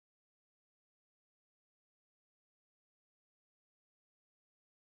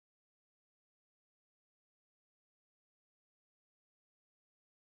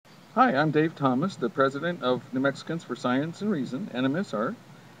Hi, I'm Dave Thomas, the president of New Mexicans for Science and Reason, NMSR,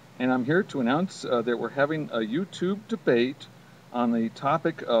 and I'm here to announce that we're having a YouTube debate on the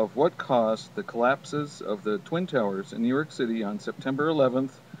topic of what caused the collapses of the Twin Towers in New York City on September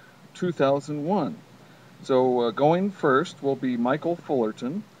 11th, 2001. So going first will be Michael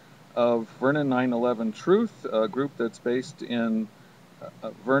Fullerton of Vernon 9/11 Truth, a group that's based in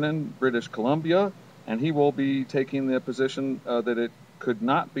Vernon, British Columbia, and he will be taking the position that it could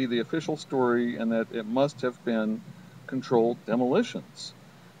not be the official story and that it must have been controlled demolitions.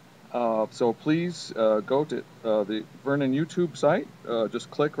 So please go to the Vernon YouTube site.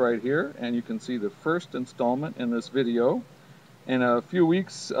 Just click right here, and you can see the first installment in this video. In a few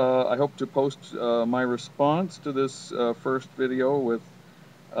weeks, I hope to post my response to this first video with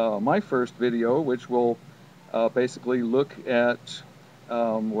my first video, which will basically look at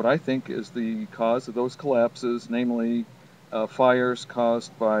what I think is the cause of those collapses, namely fires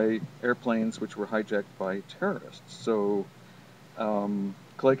caused by airplanes which were hijacked by terrorists. So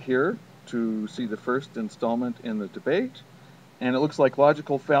click here to see the first installment in the debate. And it looks like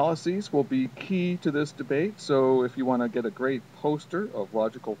logical fallacies will be key to this debate. So if you want to get a great poster of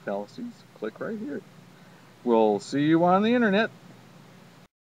logical fallacies, click right here. We'll see you on the internet.